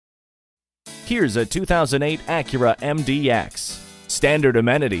Here's a 2008 Acura MDX. Standard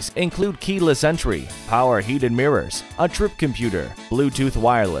amenities include keyless entry, power heated mirrors, a trip computer, Bluetooth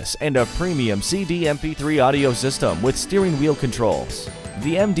wireless, and a premium CD MP3 audio system with steering wheel controls.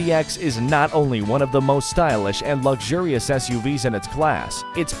 The MDX is not only one of the most stylish and luxurious SUVs in its class,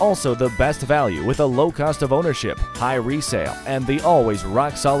 it's also the best value with a low cost of ownership, high resale, and the always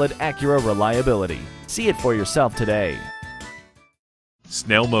rock-solid Acura reliability. See it for yourself today.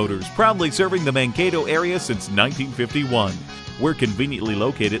 Snell Motors, proudly serving the Mankato area since 1951. We're conveniently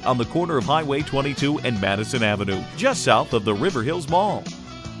located on the corner of Highway 22 and Madison Avenue, just south of the River Hills Mall.